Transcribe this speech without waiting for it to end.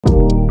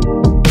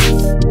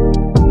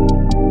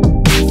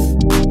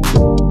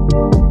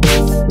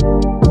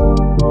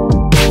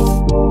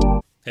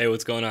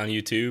what's going on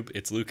YouTube?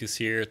 It's Lucas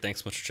here.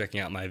 Thanks so much for checking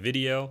out my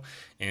video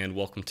and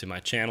welcome to my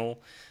channel.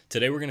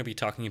 Today we're going to be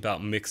talking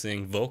about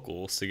mixing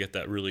vocals to get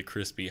that really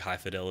crispy high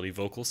fidelity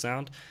vocal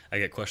sound. I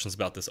get questions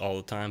about this all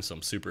the time, so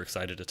I'm super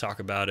excited to talk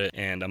about it,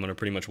 and I'm going to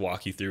pretty much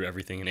walk you through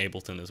everything in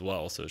Ableton as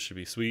well, so it should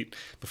be sweet.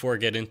 Before I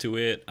get into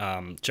it,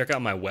 check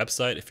out my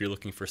website if you're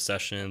looking for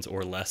sessions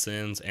or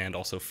lessons and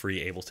also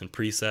free Ableton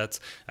presets.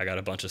 I got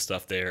a bunch of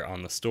stuff there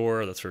on the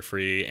store that's for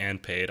free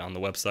and paid on the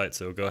website,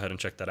 so go ahead and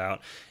check that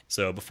out.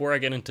 So before I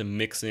get into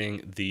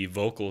mixing the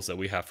vocals that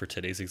we have for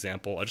today's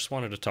example, I just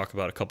wanted to talk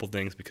about a couple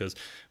things because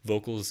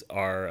vocals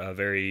are a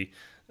very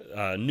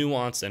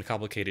nuanced and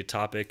complicated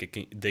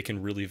topic. They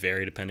can really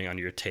vary depending on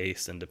your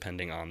taste and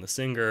depending on the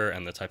singer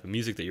and the type of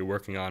music that you're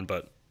working on,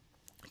 but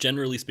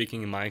generally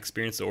speaking, in my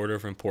experience, the order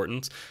of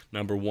importance,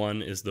 number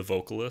one is the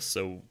vocalist.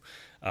 So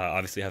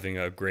obviously having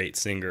a great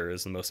singer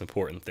is the most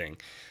important thing.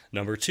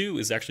 Number two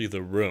is actually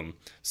the room.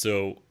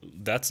 So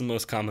that's the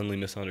most commonly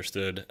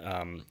misunderstood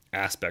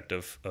aspect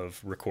of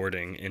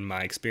recording. In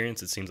my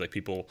experience, it seems like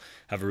people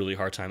have a really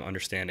hard time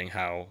understanding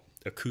how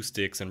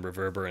acoustics and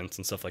reverberance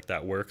and stuff like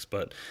that works.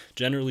 But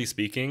generally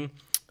speaking,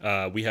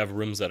 we have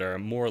rooms that are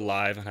more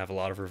live and have a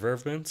lot of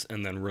reverbance,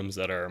 and then rooms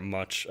that are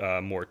much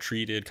more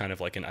treated, kind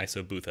of like an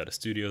ISO booth at a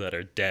studio, that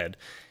are dead.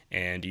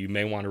 And you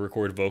may want to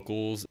record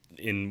vocals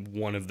in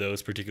one of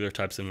those particular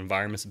types of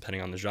environments, depending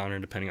on the genre,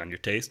 depending on your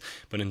taste.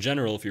 But in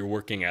general, if you're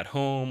working at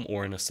home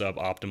or in a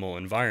suboptimal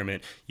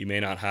environment, you may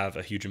not have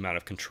a huge amount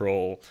of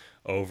control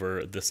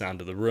over the sound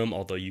of the room,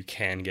 although you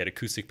can get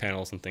acoustic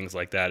panels and things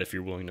like that if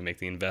you're willing to make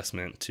the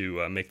investment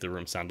to make the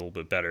room sound a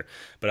little bit better.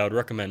 But I would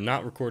recommend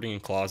not recording in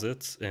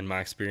closets. In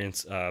my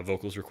experience,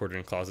 vocals recorded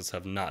in closets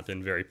have not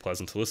been very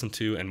pleasant to listen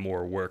to and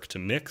more work to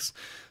mix.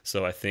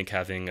 So I think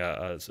having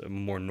a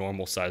more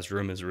normal sized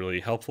room is really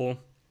helpful.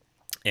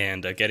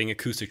 And getting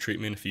acoustic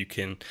treatment, if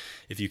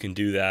you can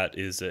do that,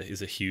 is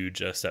a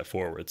huge step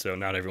forward. So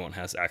not everyone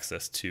has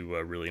access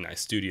to really nice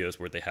studios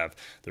where they have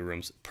the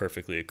rooms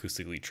perfectly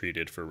acoustically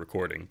treated for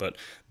recording. But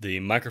the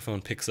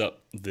microphone picks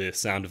up the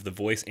sound of the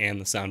voice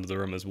and the sound of the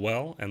room as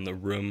well, and the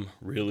room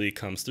really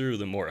comes through.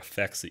 The more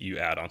effects that you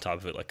add on top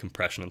of it, like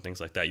compression and things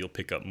like that, you'll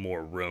pick up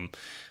more room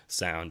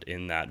sound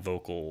in that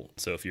vocal.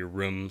 So if your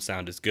room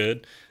sound is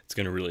good, it's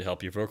going to really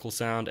help your vocal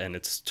sound, and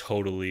it's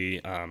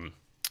totally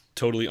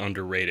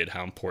underrated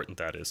how important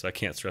that is. So I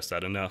can't stress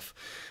that enough.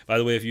 By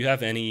the way, if you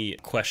have any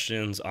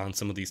questions on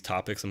some of these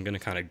topics, I'm going to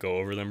kind of go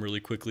over them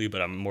really quickly,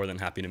 but I'm more than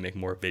happy to make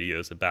more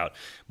videos about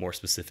more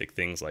specific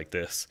things like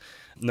this.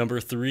 Number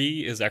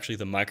three is actually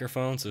the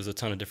microphones. There's a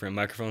ton of different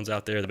microphones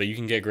out there, but you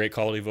can get great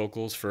quality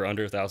vocals for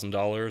under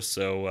 $1,000.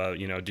 So,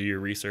 do your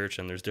research,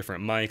 and there's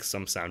different mics.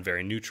 Some sound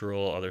very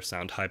neutral, others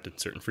sound hyped at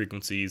certain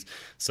frequencies.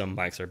 Some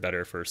mics are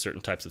better for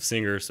certain types of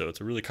singers. So it's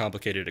a really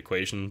complicated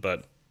equation,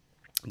 but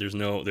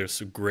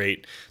there's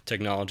great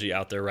technology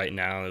out there right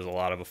now. There's a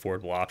lot of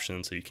affordable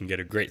options, so you can get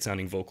a great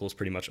sounding vocals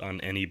pretty much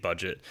on any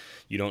budget.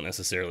 You don't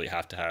necessarily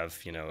have to have,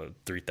 a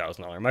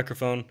 $3,000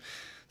 microphone.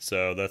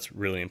 So that's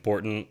really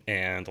important.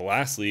 And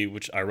lastly,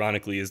 which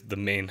ironically is the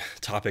main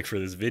topic for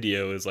this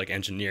video, is like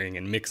engineering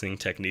and mixing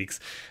techniques.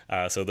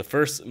 So the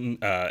first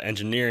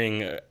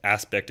engineering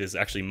aspect is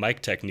actually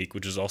mic technique,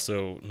 which is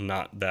also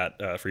not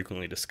that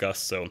frequently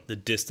discussed. So the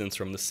distance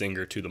from the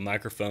singer to the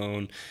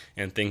microphone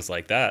and things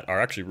like that are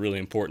actually really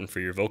important for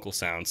your vocal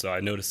sound. So I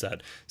noticed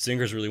that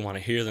singers really want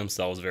to hear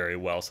themselves very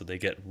well, so they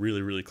get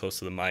really, really close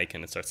to the mic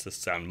and it starts to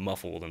sound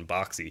muffled and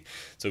boxy.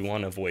 So we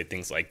want to avoid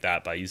things like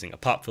that by using a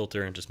pop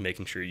filter and just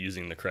making sure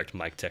using the correct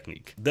mic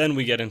technique. Then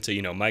we get into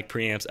mic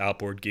preamps,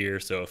 outboard gear.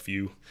 So if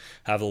you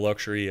have the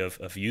luxury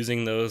of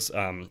using those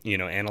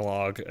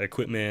analog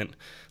equipment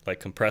like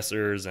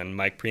compressors and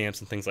mic preamps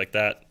and things like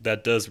that,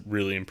 that does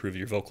really improve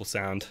your vocal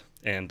sound.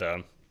 And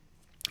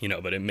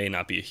but it may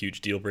not be a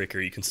huge deal breaker.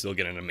 You can still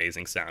get an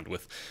amazing sound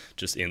with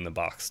just in the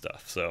box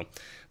stuff. So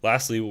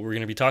lastly, what we're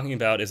going to be talking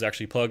about is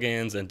actually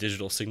plugins and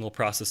digital signal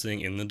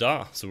processing in the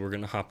DAW. So we're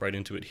going to hop right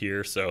into it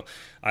here. So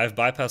I've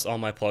bypassed all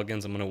my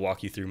plugins. I'm going to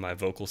walk you through my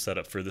vocal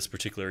setup for this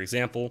particular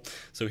example.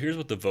 So here's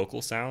what the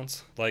vocal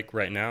sounds like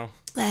right now.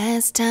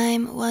 Last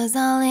time was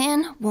all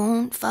in,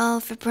 won't fall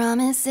for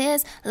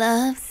promises,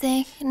 love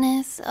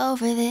thickness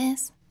over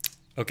this.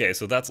 Okay,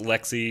 so that's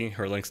Lexi,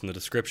 her link's in the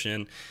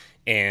description.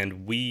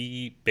 And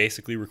we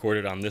basically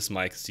recorded on this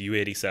mic, it's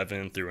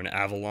U87, through an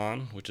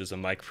Avalon, which is a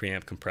mic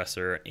preamp,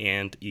 compressor,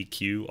 and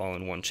EQ all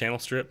in one channel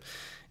strip.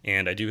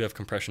 And I do have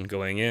compression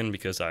going in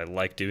because I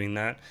like doing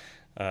that.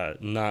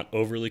 Not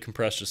overly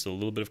compressed, just a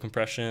little bit of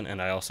compression.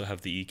 And I also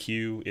have the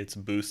EQ. It's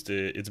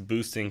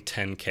boosting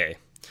 10K.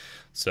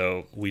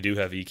 So we do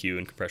have EQ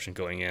and compression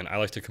going in. I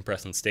like to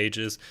compress in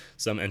stages.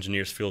 Some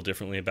engineers feel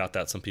differently about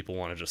that. Some people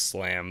want to just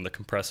slam the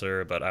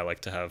compressor, but I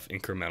like to have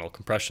incremental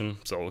compression.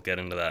 So we'll get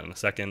into that in a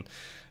second.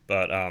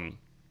 But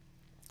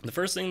the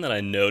first thing that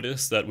I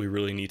noticed that we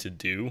really need to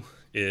do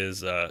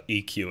is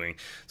EQing.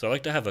 So I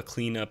like to have a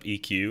clean up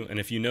EQ. And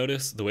if you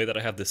notice, the way that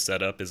I have this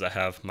set up is I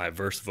have my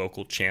verse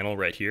vocal channel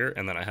right here,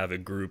 and then I have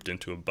it grouped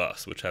into a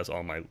bus, which has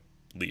all my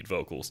lead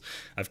vocals.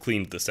 I've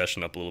cleaned the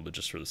session up a little bit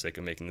just for the sake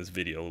of making this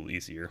video a little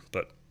easier,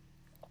 but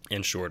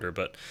and shorter.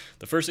 But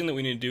the first thing that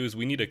we need to do is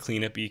we need a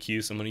cleanup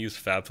EQ. So I'm going to use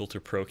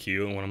FabFilter Pro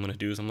Q, and what I'm going to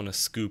do is I'm going to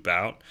scoop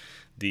out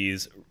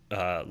these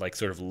like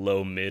sort of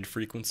low mid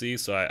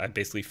frequencies. So I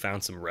basically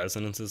found some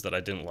resonances that I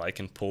didn't like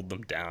and pulled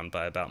them down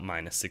by about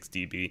 -6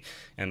 dB,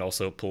 and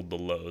also pulled the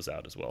lows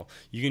out as well.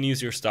 You can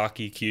use your stock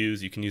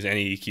EQs, you can use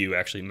any EQ.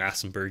 Actually,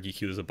 Massenburg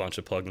EQ is a bunch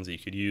of plugins that you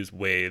could use.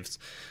 Waves,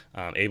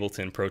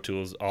 Ableton, Pro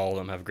Tools, all of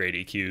them have great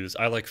EQs.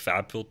 I like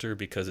FabFilter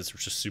because it's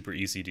just super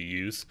easy to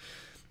use,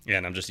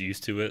 and I'm just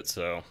used to it.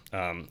 So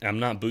I'm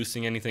not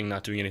boosting anything,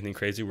 not doing anything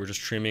crazy. We're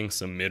just trimming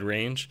some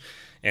mid-range,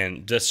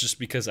 and that's just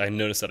because I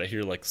noticed that I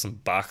hear like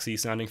some boxy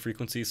sounding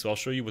frequencies. So I'll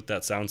show you what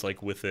that sounds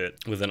like with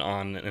an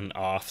on and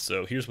off.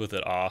 So here's with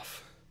it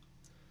off.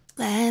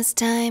 Last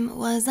time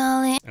was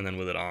all in. And then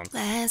with it on.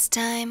 Last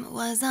time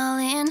was all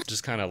in.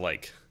 Just kind of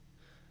like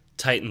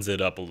tightens it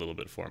up a little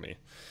bit for me.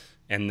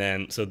 And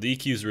then, so the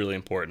EQ is really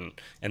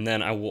important. And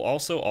then I will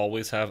also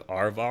always have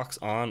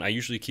RVox on. I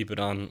usually keep it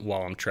on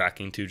while I'm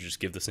tracking to just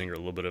give the singer a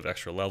little bit of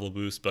extra level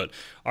boost. But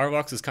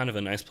RVox is kind of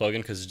a nice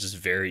plugin because it's just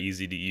very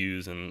easy to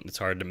use and it's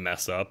hard to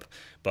mess up.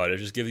 But it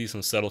just gives you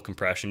some subtle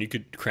compression. You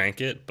could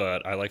crank it,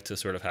 but I like to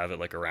sort of have it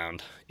like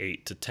around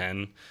 8 to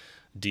 10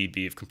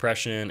 dB of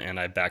compression, and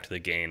I backed the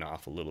gain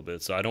off a little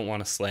bit. So I don't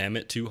want to slam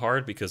it too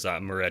hard because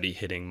I'm already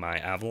hitting my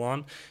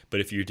Avalon. But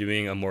if you're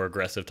doing a more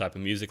aggressive type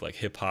of music like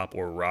hip hop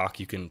or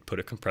rock, you can put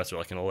a compressor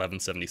like an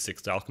 1176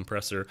 style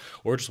compressor,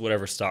 or just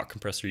whatever stock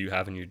compressor you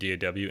have in your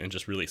DAW, and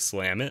just really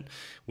slam it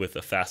with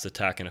a fast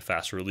attack and a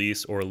fast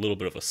release, or a little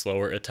bit of a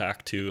slower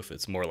attack too. If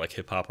it's more like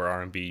hip hop or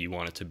R&B, you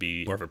want it to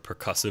be more of a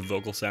percussive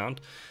vocal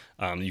sound.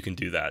 You can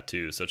do that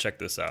too, so check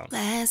this out.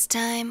 Last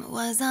time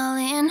was all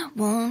in,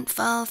 won't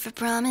fall for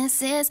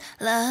promises,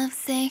 love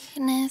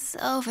thickness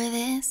over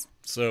this.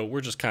 So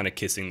we're just kind of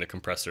kissing the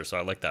compressor, so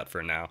I like that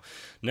for now.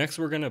 Next,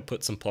 we're going to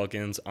put some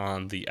plugins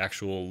on the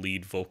actual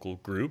lead vocal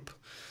group.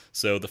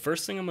 So the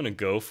first thing I'm going to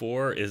go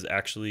for is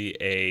actually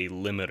a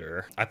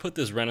limiter. I put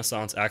this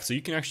Renaissance Axe, so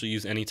you can actually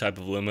use any type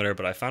of limiter,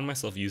 but I found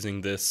myself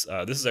using this.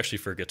 This is actually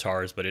for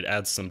guitars, but it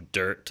adds some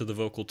dirt to the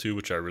vocal too,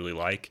 which I really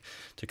like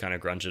to kind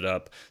of grunge it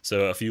up.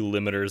 So a few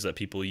limiters that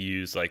people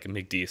use, like a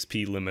MIG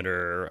DSP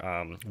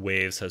limiter,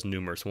 Waves has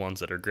numerous ones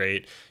that are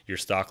great. Your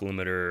stock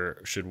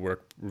limiter should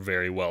work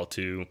very well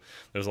too.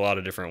 There's a lot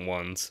of different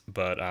ones,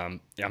 but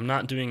I'm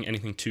not doing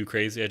anything too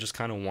crazy. I just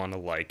kind of want to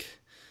like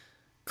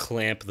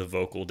clamp the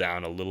vocal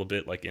down a little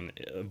bit, like in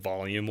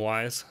volume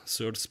wise,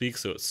 so to speak,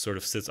 so it sort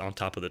of sits on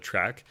top of the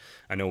track.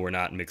 I know we're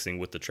not mixing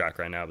with the track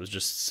right now, but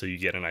just so you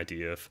get an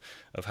idea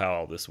of how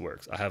all this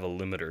works. I have a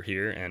limiter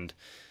here, and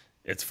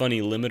it's funny,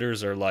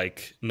 limiters are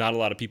like, not a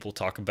lot of people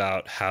talk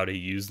about how to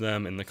use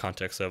them in the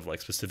context of like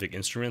specific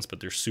instruments, but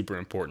they're super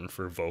important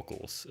for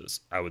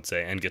vocals, I would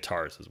say, and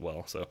guitars as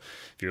well. So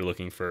if you're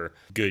looking for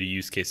good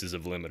use cases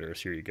of limiters,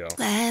 here you go.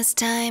 Last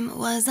time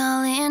was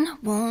all in,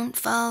 won't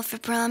fall for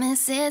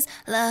promises,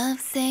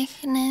 love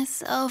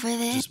thickness over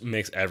this. Just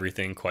makes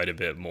everything quite a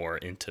bit more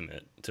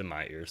intimate to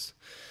my ears.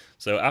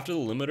 So after the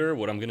limiter,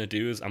 what I'm going to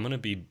do is I'm going to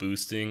be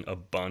boosting a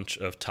bunch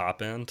of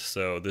top end.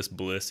 So this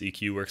Bliss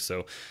EQ works.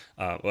 So,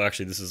 well,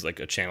 actually, this is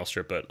like a channel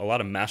strip, but a lot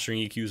of mastering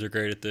EQs are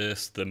great at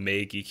this. The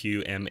MAG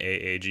EQ,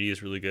 MAAG,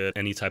 is really good.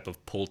 Any type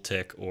of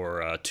Pultec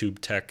or Tube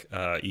Tech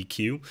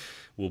EQ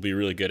will be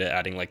really good at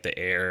adding like the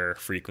air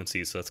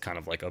frequencies. So that's kind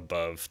of like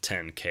above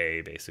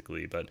 10K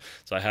basically. But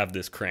so I have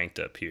this cranked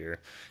up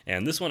here,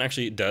 and this one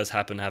actually does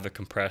happen to have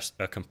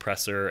a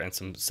compressor and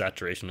some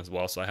saturation as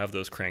well. So I have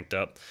those cranked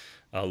up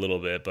a little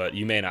bit, but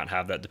you may not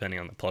have that depending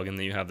on the plugin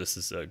that you have. This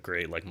is a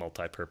great like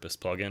multi-purpose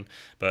plugin,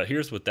 but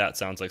here's what that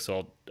sounds like.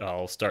 So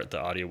I'll start the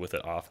audio with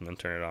it off and then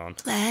turn it on.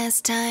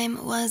 Last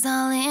time was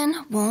all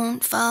in,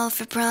 won't fall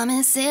for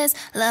promises,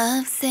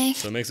 love thick.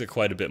 So it makes it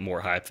quite a bit more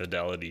high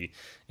fidelity,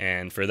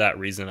 and for that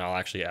reason I'll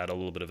actually add a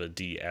little bit of a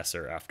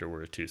de-esser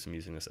afterward too. So I'm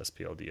using this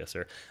SPL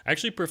de-esser. I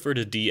actually prefer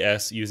to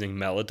de-ess using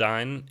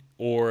Melodyne,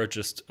 or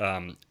just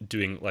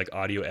doing like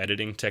audio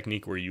editing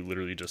technique where you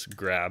literally just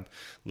grab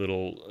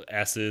little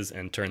S's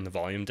and turn the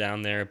volume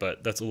down there,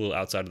 but that's a little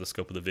outside of the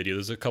scope of the video.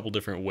 There's a couple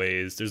different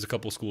ways. There's a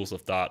couple schools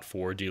of thought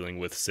for dealing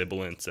with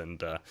sibilance,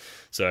 and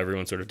so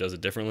everyone sort of does it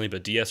differently,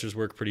 but de-essers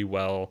work pretty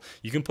well.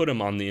 You can put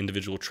them on the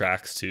individual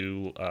tracks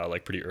too,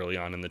 like pretty early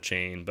on in the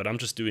chain, but I'm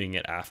just doing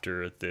it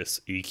after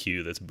this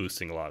EQ that's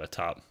boosting a lot of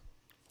top.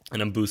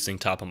 And I'm boosting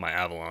top of my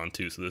Avalon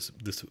too, so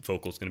this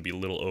vocal is going to be a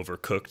little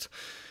overcooked,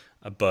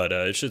 but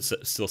it should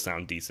still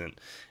sound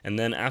decent. And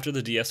then after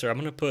the de-esser, I'm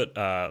going to put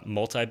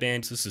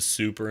multi-bands. This is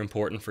super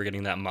important for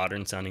getting that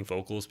modern sounding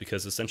vocals,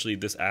 because essentially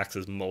this acts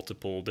as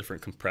multiple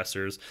different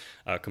compressors,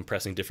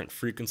 compressing different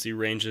frequency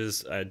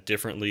ranges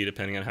differently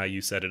depending on how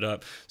you set it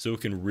up. So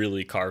it can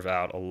really carve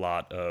out a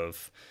lot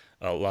of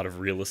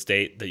real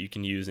estate that you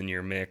can use in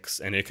your mix,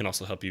 and it can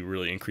also help you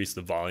really increase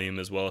the volume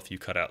as well if you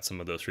cut out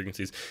some of those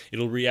frequencies.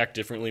 It'll react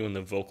differently when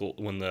the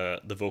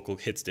vocal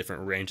hits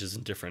different ranges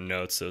and different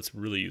notes, so it's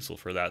really useful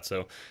for that.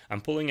 So I'm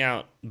pulling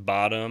out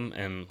bottom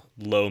and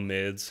low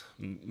mids.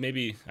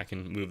 Maybe I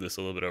can move this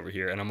a little bit over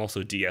here, and I'm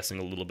also de-essing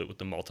a little bit with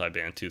the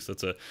multi-band too, so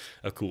that's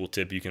a cool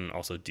tip. You can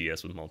also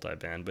de-ess with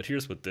multi-band, but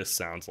here's what this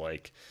sounds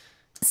like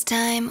This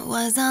time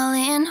was all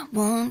in,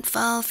 won't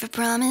fall for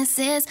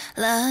promises.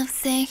 Love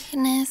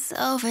sickness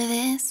over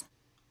this.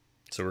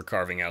 So we're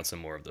carving out some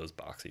more of those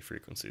boxy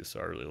frequencies. So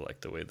I really like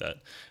the way that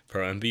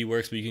Pro MB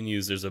works. But you can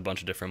use, there's a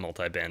bunch of different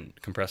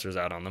multi-band compressors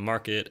out on the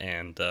market,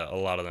 and a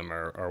lot of them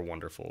are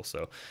wonderful.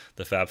 So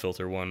the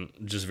FabFilter one,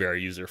 just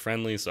very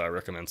user-friendly, so I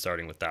recommend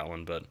starting with that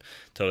one, but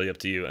totally up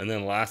to you. And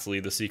then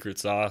lastly, the secret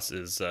sauce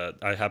is,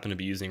 I happen to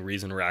be using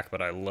Reason Rack,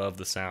 but I love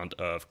the sound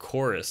of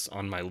chorus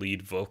on my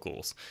lead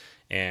vocals.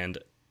 And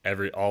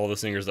all the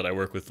singers that I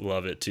work with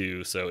love it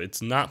too. So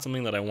it's not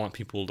something that I want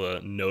people to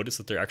notice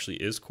that there actually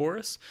is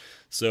chorus.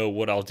 So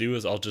what I'll do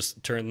is I'll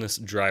just turn this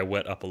dry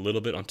wet up a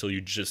little bit until you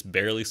just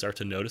barely start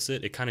to notice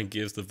it. It kind of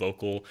gives the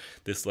vocal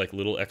this like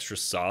little extra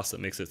sauce that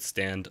makes it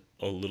stand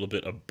a little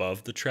bit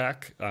above the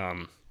track.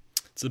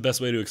 It's the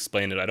best way to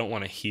explain it. I don't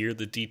want to hear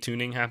the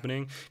detuning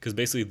happening, because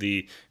basically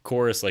the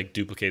chorus like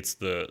duplicates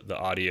the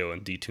audio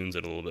and detunes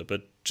it a little bit.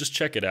 But just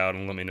check it out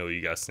and let me know what you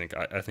guys think.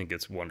 I think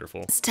it's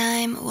wonderful. This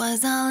time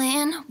was all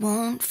in,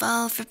 won't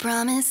fall for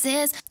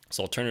promises.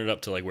 So I'll turn it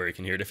up to like where you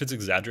can hear it. If it's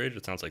exaggerated,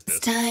 it sounds like this.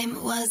 This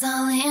time was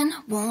all in,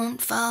 won't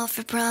fall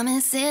for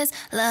promises.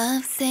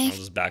 Love sick. I'll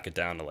just back it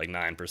down to like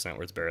 9%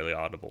 where it's barely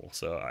audible.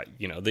 So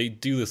they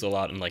do this a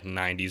lot in like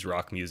 90s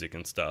rock music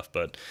and stuff,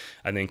 but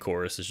I think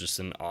chorus is just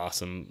an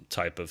awesome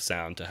type of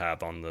sound to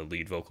have on the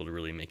lead vocal to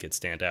really make it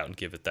stand out and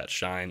give it that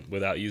shine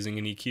without using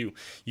an EQ.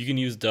 You can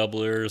use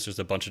doublers. There's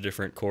a bunch of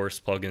different chorus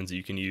plugins that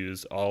you can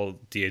use. All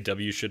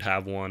DAW should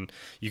have one.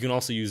 You can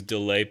also use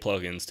delay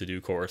plugins to do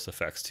chorus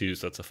effects too,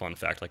 so that's a fun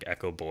fact. Like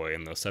Echo Boy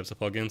and those types of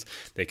plugins,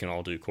 they can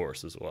all do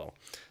chorus as well.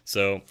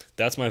 So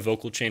that's my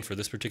vocal chain for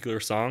this particular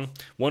song.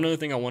 One other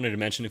thing I wanted to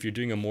mention, if you're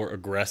doing a more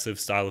aggressive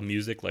style of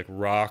music like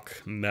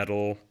rock,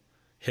 metal,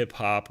 hip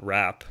hop,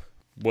 rap,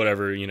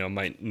 whatever,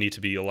 might need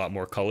to be a lot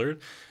more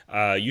colored,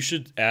 you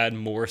should add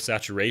more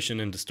saturation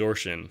and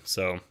distortion.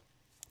 So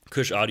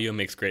Kush Audio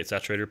makes great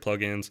saturator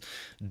plugins.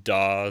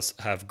 DAWs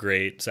have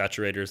great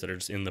saturators that are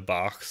just in the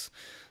box.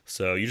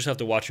 So you just have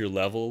to watch your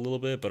level a little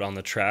bit, but on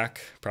the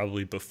track,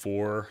 probably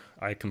before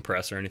I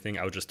compress or anything,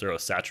 I would just throw a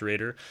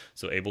saturator.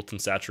 So Ableton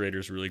saturator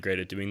is really great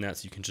at doing that.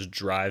 So you can just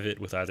drive it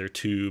with either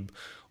tube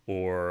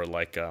or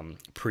like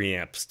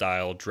preamp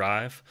style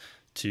drive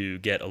to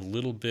get a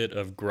little bit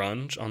of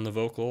grunge on the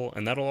vocal.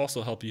 And that'll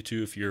also help you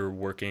too if you're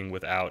working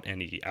without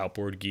any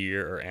outboard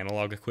gear or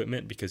analog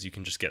equipment, because you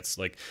can just get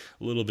like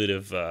a little bit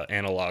of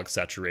analog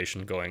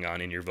saturation going on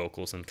in your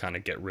vocals and kind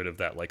of get rid of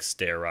that like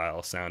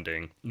sterile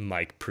sounding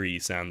mic pre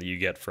sound that you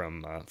get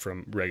from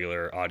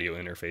regular audio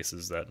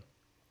interfaces that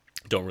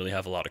don't really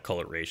have a lot of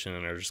coloration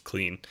and are just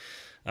clean.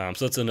 So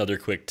that's another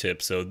quick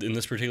tip. So in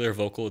this particular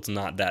vocal, it's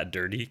not that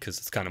dirty because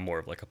it's kind of more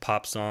of like a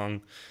pop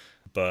song,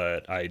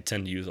 but I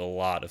tend to use a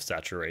lot of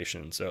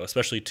saturation. So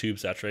especially tube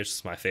saturation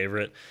is my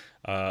favorite.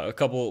 A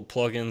couple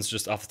plugins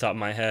just off the top of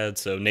my head.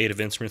 So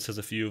Native Instruments has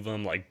a few of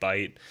them, like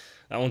Byte.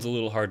 That one's a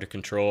little hard to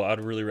control. I'd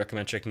really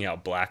recommend checking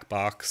out Black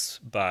Box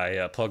by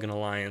Plugin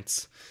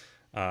Alliance.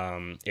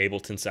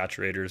 Ableton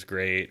saturator is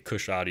great.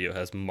 Kush Audio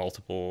has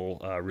multiple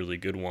really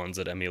good ones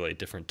that emulate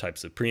different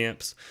types of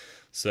preamps.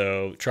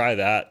 So try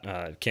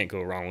that. Can't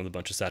go wrong with a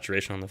bunch of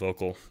saturation on the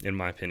vocal, in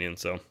my opinion.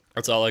 So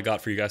that's all I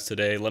got for you guys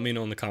today. Let me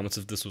know in the comments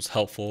if this was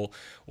helpful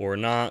or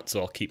not, so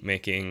I'll keep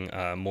making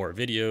more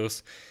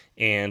videos.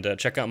 And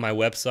check out my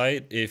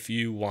website if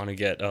you want to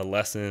get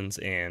lessons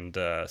and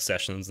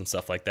sessions and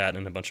stuff like that,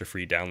 and a bunch of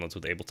free downloads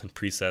with Ableton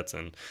presets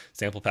and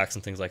sample packs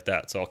and things like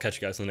that. So I'll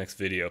catch you guys in the next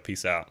video.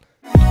 Peace out.